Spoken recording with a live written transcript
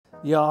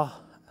Y'all,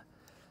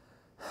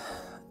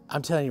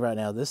 I'm telling you right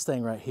now, this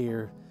thing right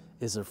here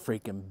is a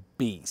freaking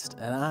beast.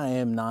 And I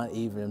am not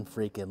even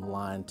freaking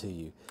lying to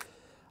you.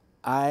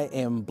 I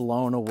am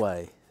blown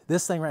away.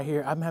 This thing right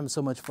here, I'm having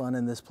so much fun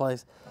in this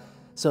place.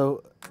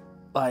 So,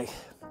 like,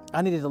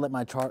 I needed to let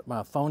my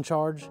phone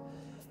charge.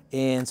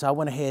 And so I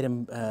went ahead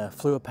and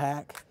flew a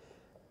pack.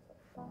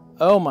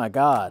 Oh my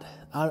God.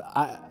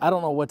 I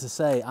don't know what to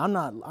say. I'm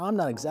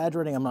not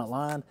exaggerating, I'm not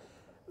lying.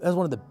 That's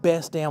one of the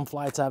best damn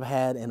flights I've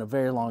had in a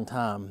very long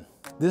time.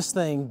 This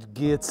thing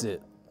gets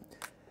it.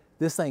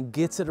 This thing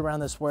gets it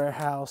around this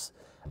warehouse.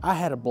 I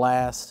had a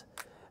blast.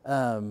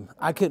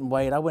 I couldn't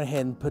wait. I went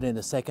ahead and put in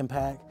a second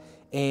pack,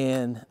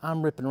 and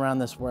I'm ripping around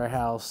this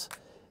warehouse,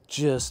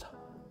 just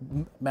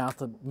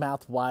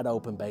mouth wide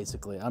open,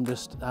 basically. I'm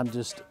just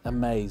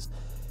amazed.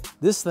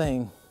 This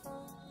thing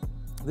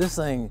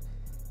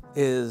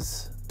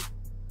is,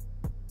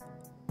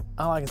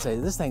 all I can say,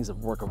 this thing's a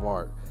work of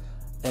art.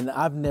 And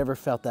I've never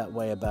felt that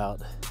way about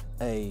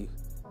a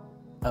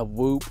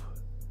whoop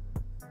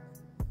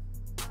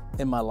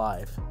in my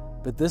life.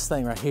 But this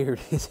thing right here,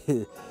 it's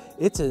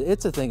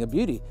a thing of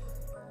beauty.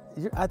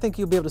 I think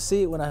you'll be able to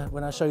see it when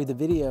I show you the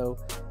video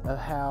of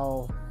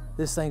how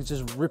this thing's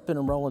just ripping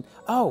and rolling.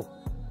 Oh,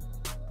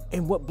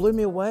 and what blew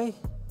me away,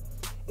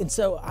 and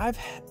so I've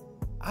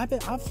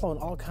flown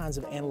all kinds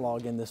of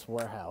analog in this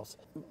warehouse.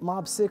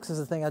 Mob 6 is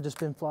the thing I've just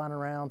been flying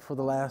around for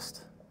the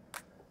last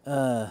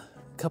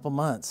couple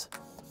months.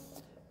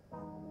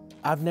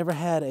 I've never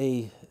had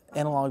a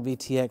analog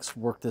VTX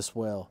work this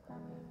well.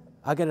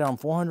 I got it on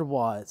 400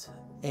 watts,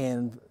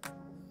 and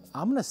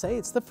I'm gonna say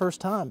it's the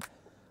first time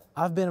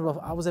I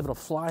was able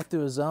to fly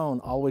through a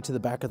zone all the way to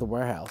the back of the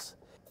warehouse.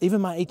 Even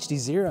my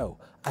HD0,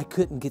 I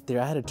couldn't get there.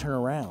 I had to turn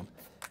around.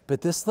 But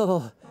this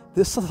little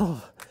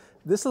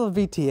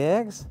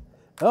VTX,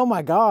 oh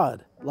my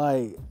God!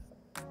 Like,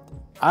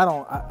 I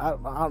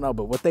don't know,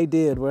 but what they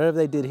did, whatever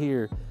they did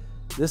here,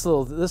 this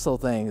little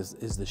thing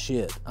is the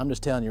shit. I'm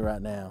just telling you right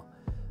now.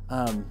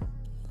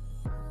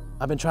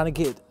 I've been trying to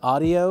get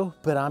audio,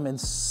 but I'm in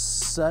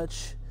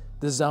such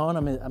the zone.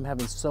 I'm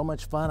having so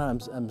much fun.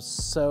 I'm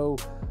so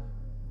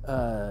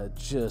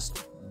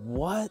just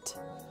what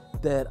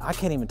that I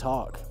can't even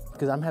talk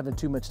because I'm having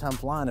too much time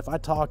flying. If I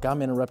talk,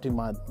 I'm interrupting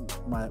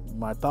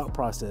my thought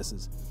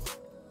processes.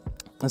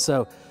 And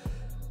so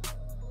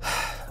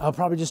I'll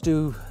probably just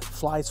do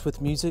flights with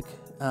music.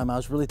 I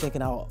was really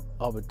thinking I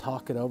would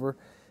talk it over.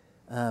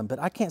 But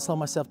I can't slow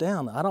myself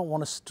down. I don't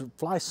want to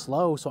fly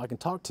slow so I can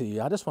talk to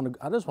you. I just want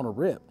to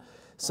rip.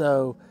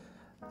 So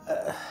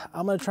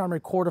I'm gonna try and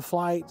record a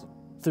flight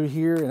through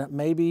here, and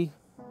maybe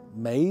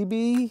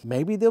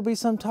there'll be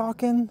some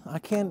talking. I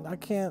can't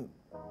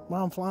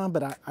while I'm flying,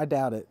 but I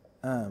doubt it.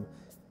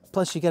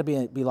 Plus, you gotta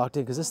be locked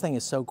in because this thing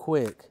is so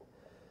quick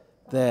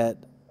that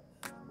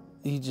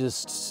you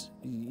just.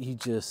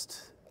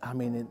 I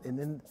mean, and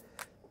then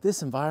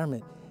this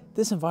environment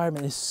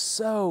is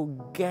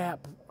so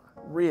gap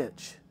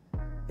rich.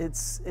 It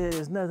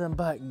is nothing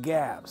but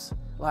gaps.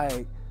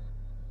 Like,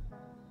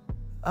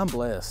 I'm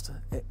blessed.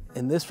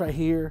 And this right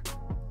here,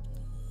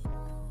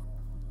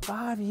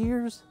 5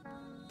 years.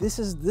 This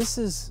is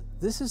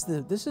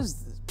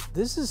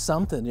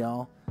something,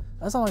 y'all.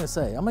 That's all I'm gonna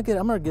say. I'm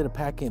gonna get a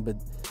pack in, but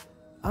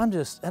I'm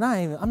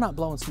not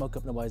blowing smoke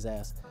up nobody's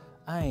ass.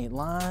 I ain't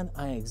lying.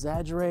 I ain't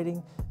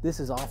exaggerating. This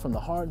is all from the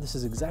heart. This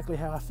is exactly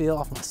how I feel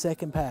off my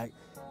second pack.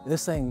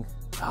 This thing,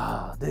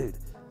 dude,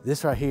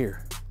 this right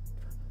here.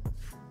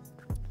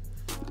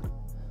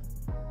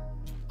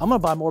 I'm gonna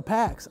buy more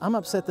packs. I'm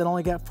upset that I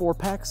only got 4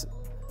 packs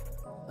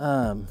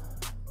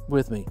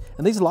with me.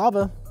 And these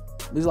lava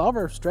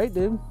are straight,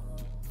 dude.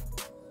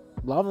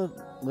 Lava,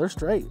 they're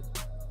straight.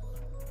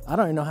 I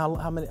don't even know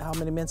how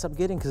many minutes I'm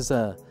getting because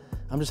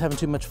I'm just having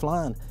too much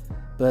flying.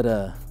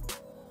 But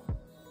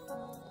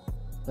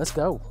let's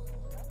go.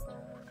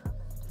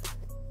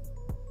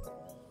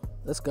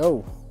 Let's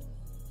go.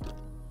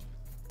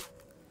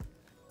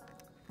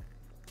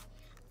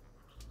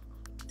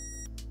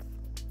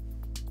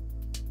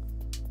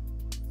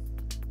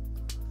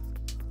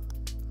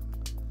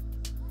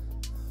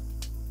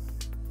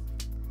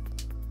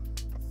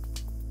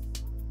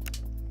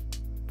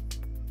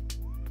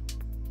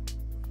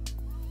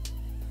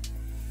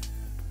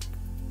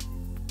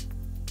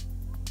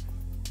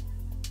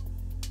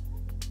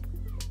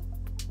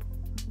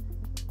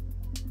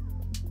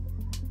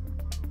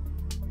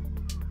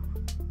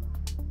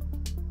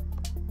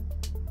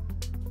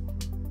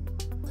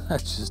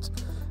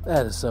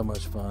 That is so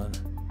much fun.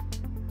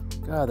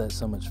 God, that's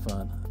so much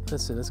fun.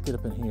 Let's see, let's get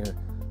up in here.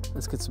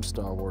 Let's get some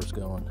Star Wars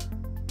going.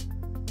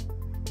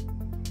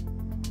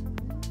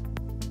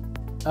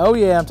 Oh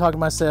yeah, I'm talking to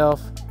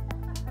myself.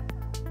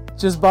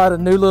 Just bought a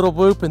new little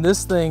whoop and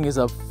this thing is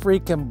a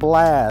freaking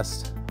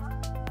blast.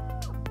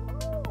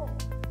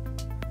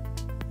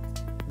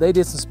 They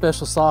did some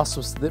special sauce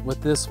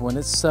with this one.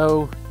 It's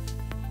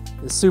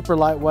super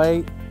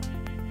lightweight.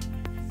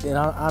 And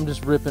I'm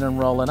just ripping and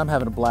rolling. I'm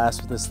having a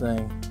blast with this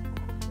thing.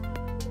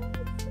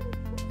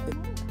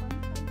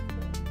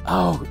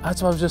 Oh,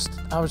 that's what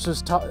I was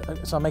just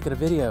talking. So I'm making a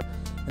video,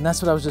 and And that's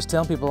what I was just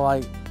telling people,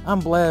 like, I'm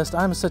blessed.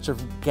 I'm in such a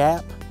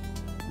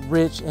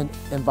gap-rich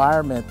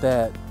environment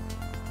that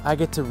I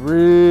get to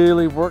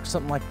really work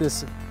something like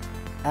this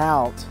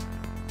out.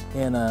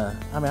 And I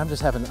mean, I'm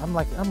just having, I'm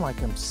like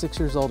I'm 6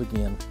 years old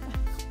again.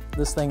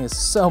 This thing is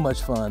so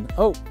much fun.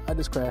 Oh, I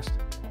just crashed.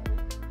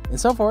 And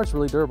so far it's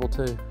really durable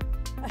too.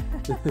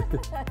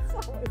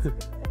 That's always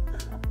good.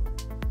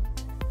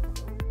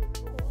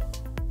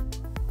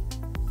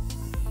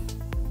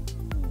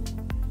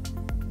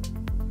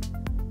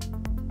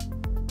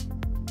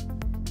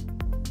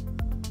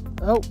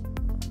 Oh,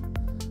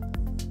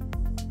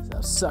 I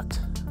sucked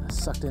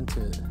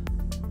into it.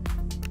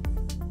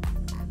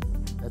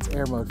 That's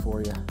air mode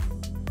for you.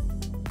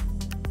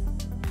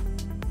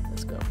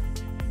 Let's go.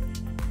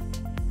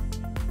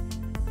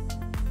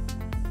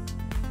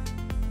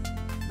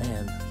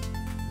 Man,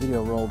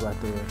 video rolled right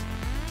there.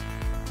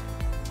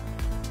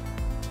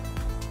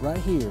 Right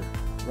here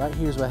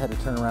is where I had to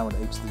turn around with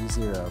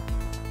H30.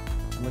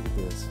 And look at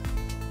this.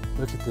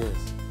 Look at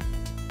this.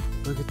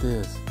 Look at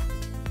this.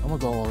 I'm gonna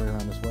go all the way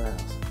around this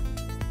warehouse.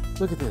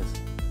 Look at this.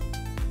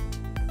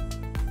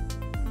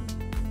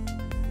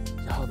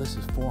 Y'all, this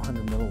is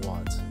 400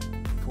 milliwatts,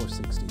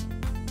 460.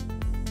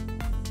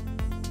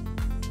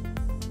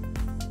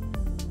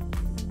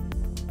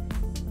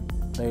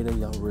 Beta,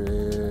 y'all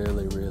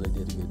really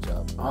did a good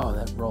job. Oh,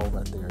 that roll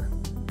right there.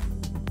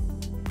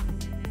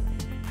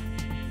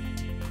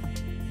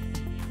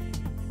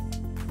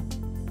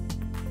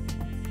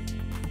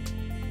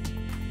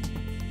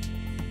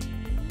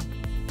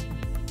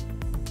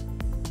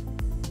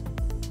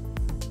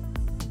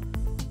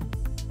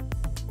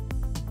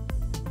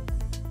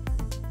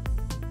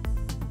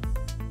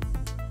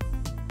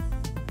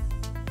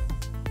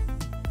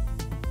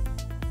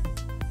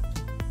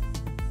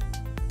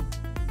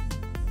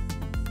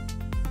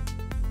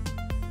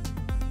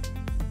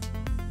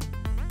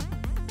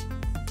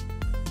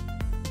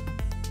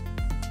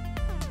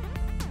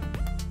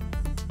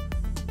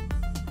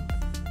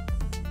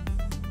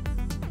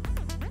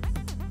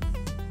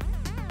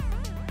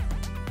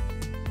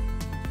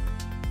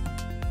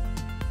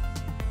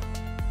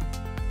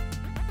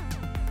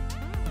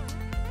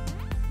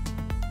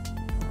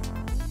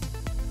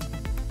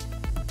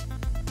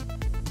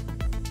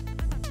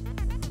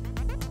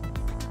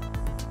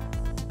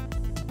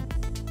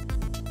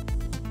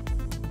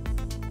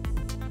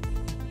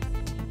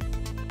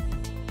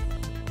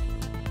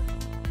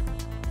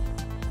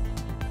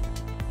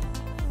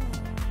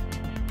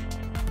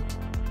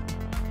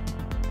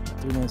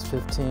 Three minutes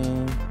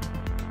 15,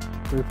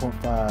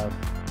 3.5.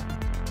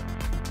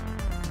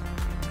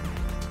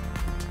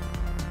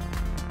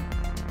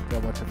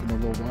 Gotta watch out for the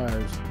little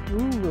wires.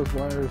 Ooh, those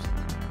wires.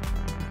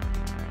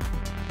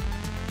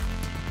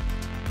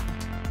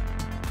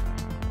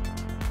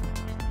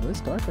 Well, it's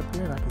dark up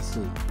here and I can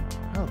see.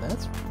 Oh,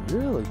 that's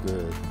really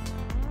good.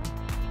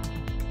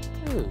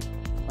 Dude,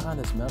 behind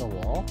this metal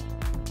wall.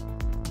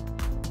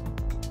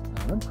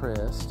 I'm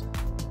impressed.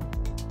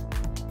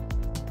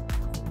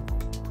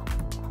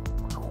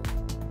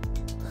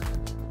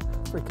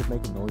 Freaking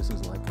making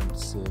noises like I'm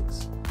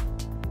 6.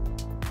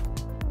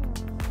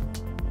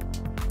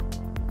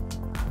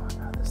 Oh my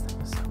god, this thing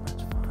is so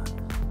much fun.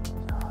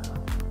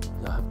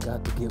 Y'all have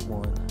got to get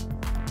one.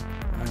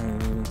 I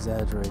ain't even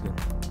exaggerating.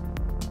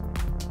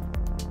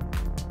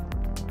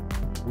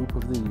 Whoop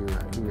of the year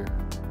right here.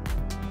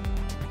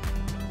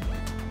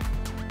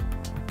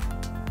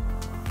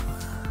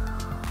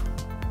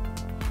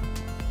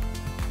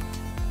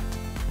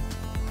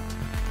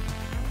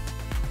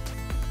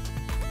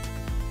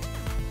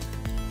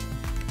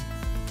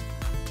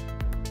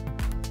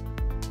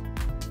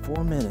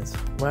 Four minutes.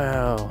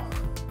 Wow.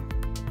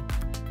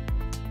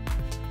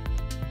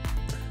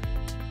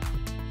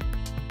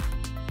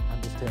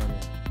 I'm just telling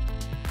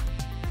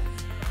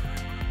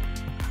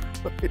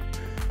you.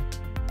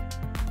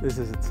 This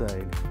is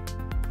insane.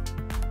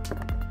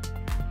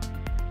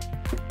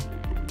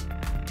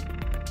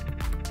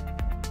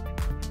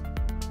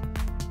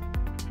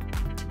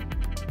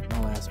 My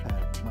last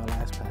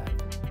pack.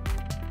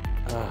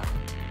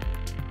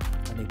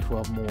 I need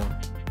 12 more.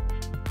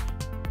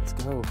 Let's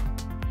go.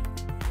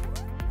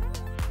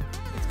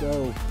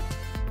 Go.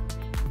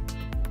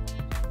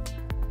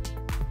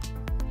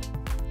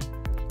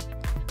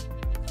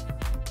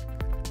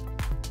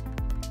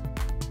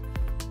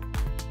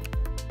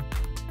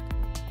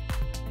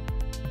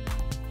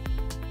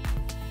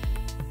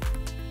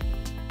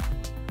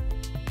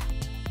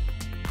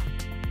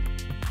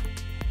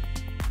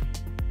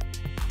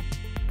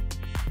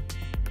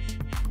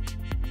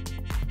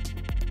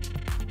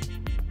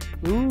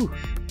 Ooh,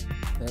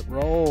 that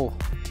roll.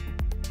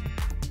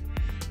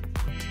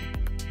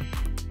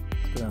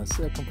 On the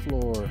second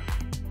floor.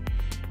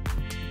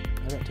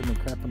 I got too many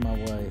crap in my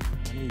way.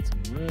 I need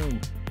some room.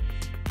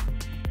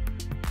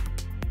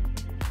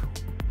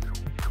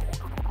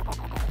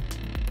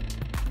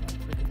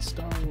 Freaking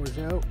Star Wars,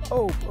 yo.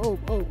 Oh.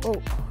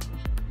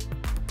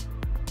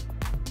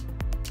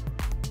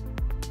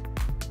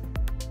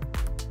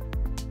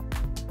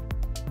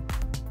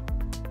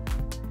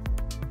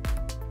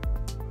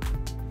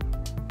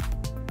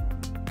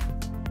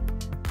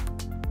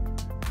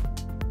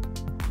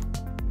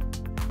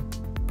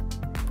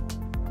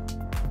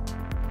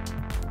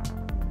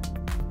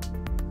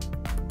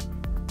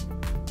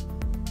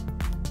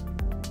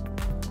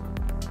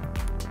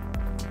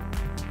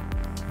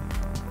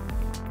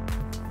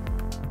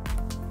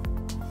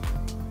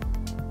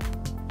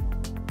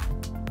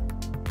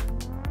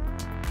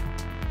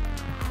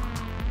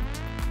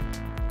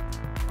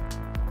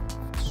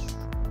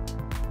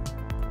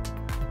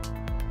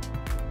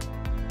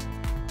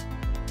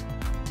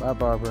 Bye,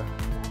 Barbara.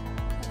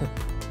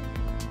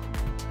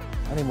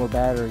 I need more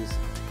batteries.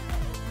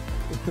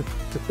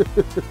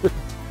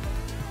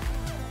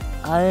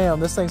 I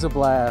am. This thing's a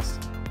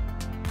blast.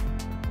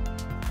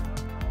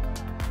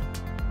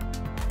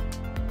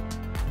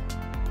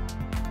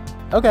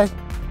 Okay.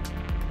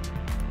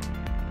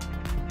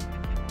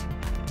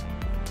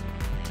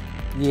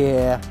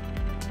 Yeah.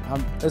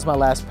 This is my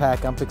last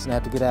pack. I'm fixing to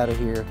have to get out of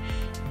here.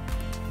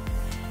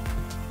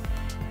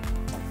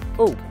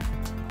 Oh.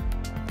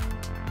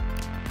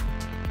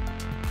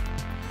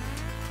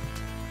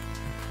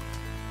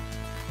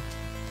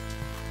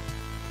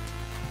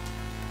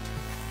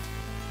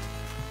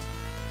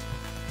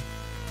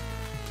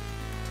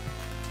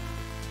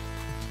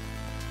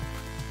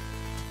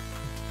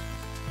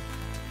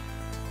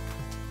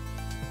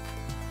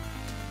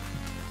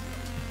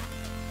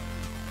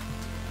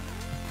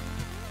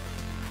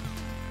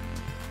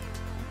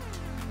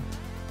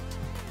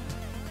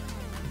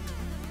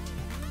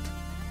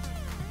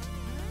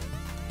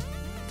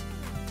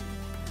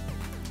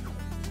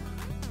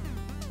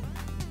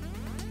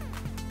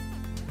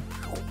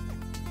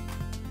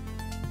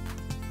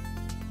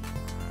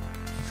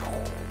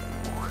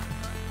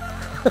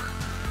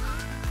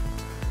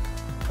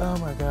 Oh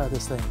my God,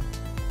 this thing.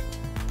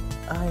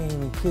 I ain't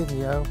even kidding,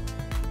 yo.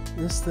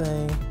 This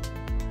thing.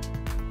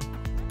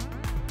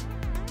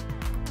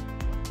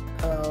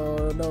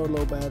 Oh, no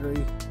low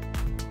battery.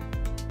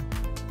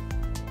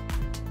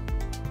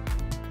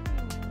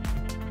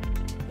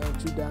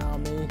 Don't you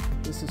down me.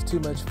 This is too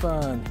much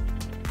fun.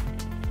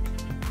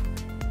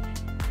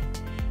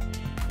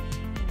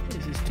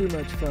 This is too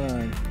much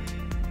fun.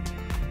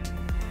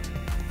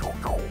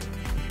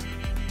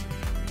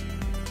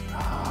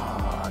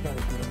 I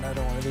gotta get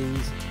another one of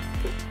these.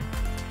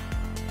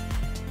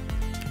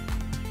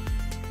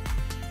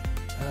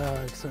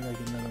 I still gotta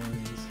get another one of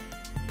these.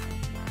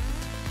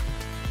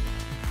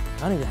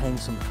 I need to hang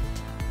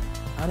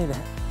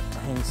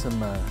some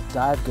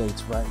dive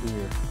gates right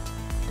here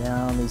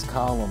down these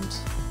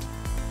columns.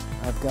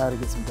 I've got to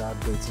get some dive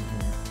gates in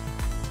here.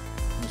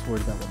 I'm just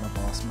worried about what my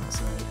boss might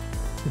say.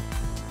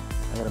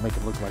 I gotta make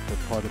it look like they're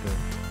part of the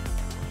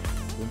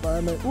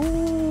environment.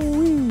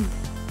 Ooh-wee!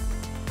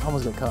 I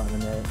almost got caught in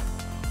the net.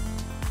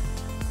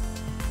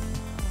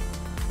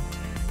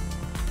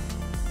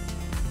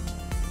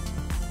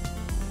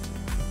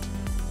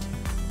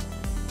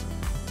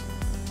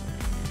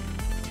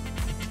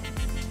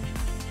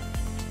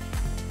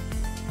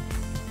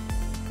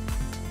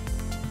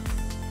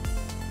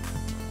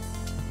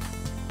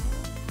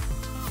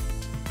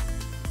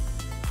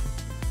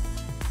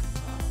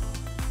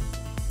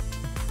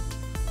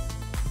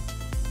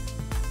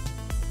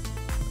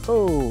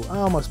 Oh, I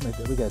almost made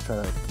that. We gotta try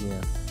that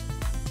again.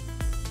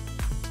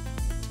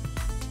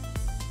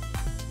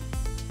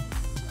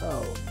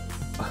 Oh.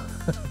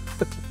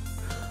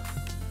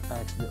 I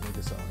accidentally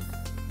disarmed.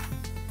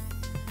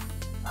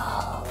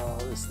 Oh,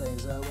 this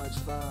thing's so much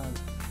fun.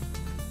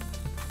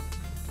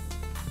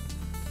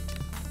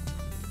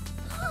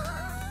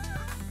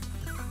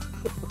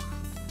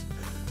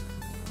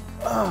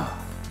 Oh.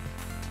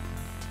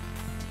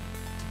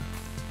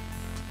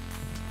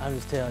 I'm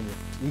just telling you,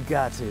 you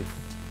got to.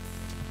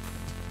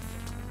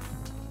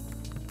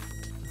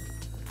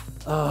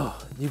 Oh,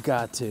 you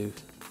got to.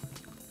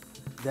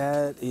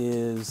 That's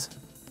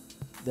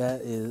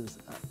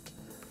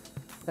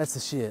the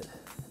shit.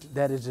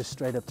 That is just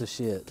straight up the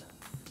shit,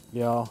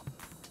 y'all.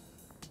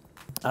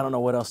 I don't know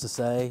what else to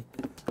say.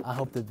 I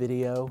hope the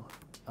video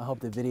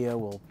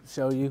will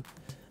show you,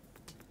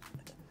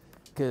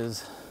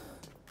 because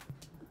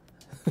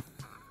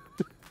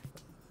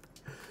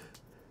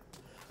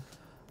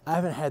I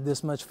haven't had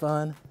this much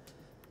fun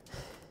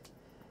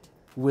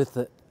with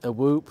a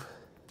whoop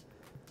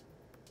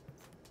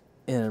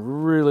in a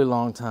really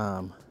long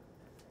time.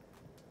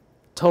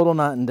 Total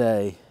night and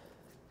day.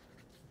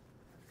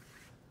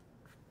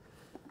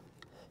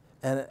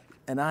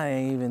 And I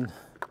ain't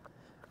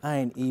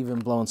even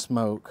blowing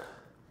smoke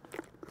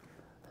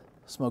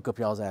up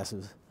y'all's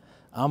asses.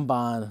 I'm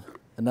buying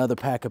another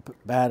pack of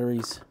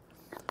batteries.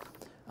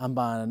 I'm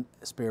buying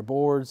spare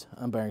boards.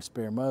 I'm buying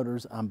spare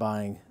motors. I'm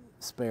buying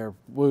spare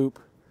whoop.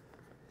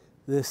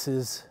 This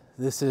is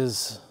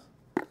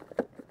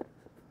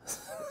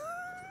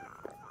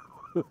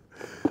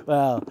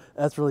wow,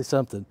 that's really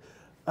something.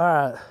 All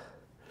right.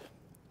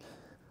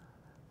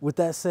 With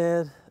that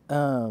said,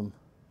 I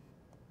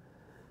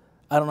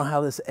don't know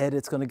how this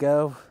edit's gonna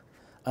go.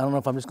 I don't know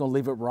if I'm just gonna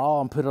leave it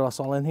raw and put it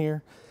all in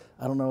here.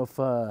 I don't know if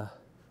I'm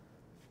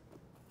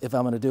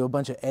gonna do a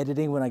bunch of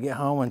editing when I get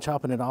home and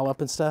chopping it all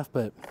up and stuff.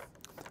 But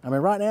I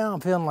mean, right now I'm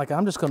feeling like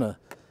I'm just gonna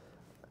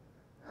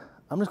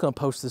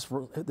post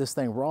this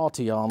thing raw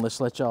to y'all and let's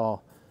let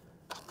y'all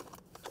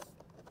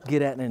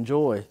get at and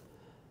enjoy.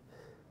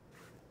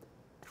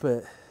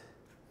 But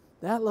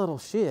that little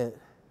shit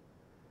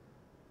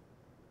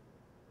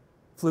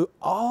flew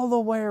all the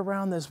way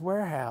around this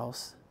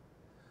warehouse,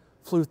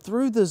 flew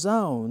through the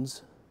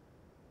zones,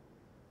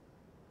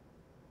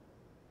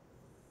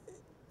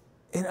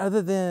 and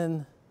other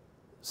than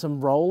some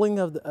rolling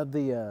of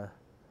the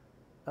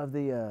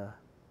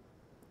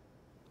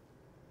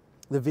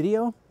The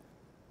video,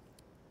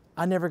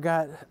 I never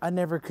got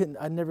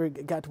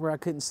to where I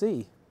couldn't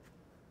see.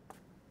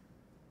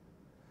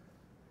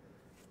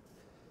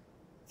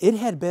 It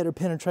had better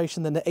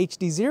penetration than the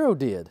HD0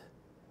 did.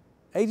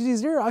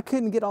 HD0, I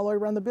couldn't get all the way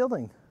around the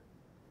building.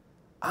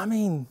 I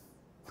mean,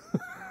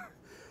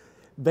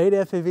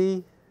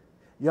 BetaFPV,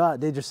 y'all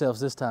outdid yourselves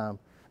this time.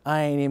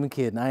 I ain't even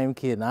kidding. I ain't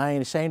kidding. I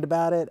ain't ashamed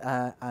about it.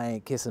 I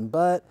ain't kissing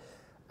butt.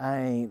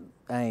 I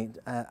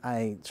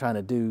ain't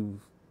trying to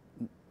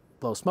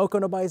blow smoke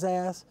on nobody's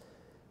ass.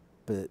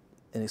 But,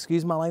 and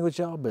excuse my language,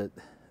 y'all, but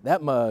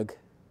that mug's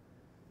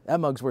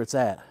where it's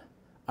at.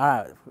 All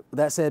right. With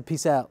that said,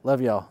 peace out.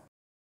 Love y'all.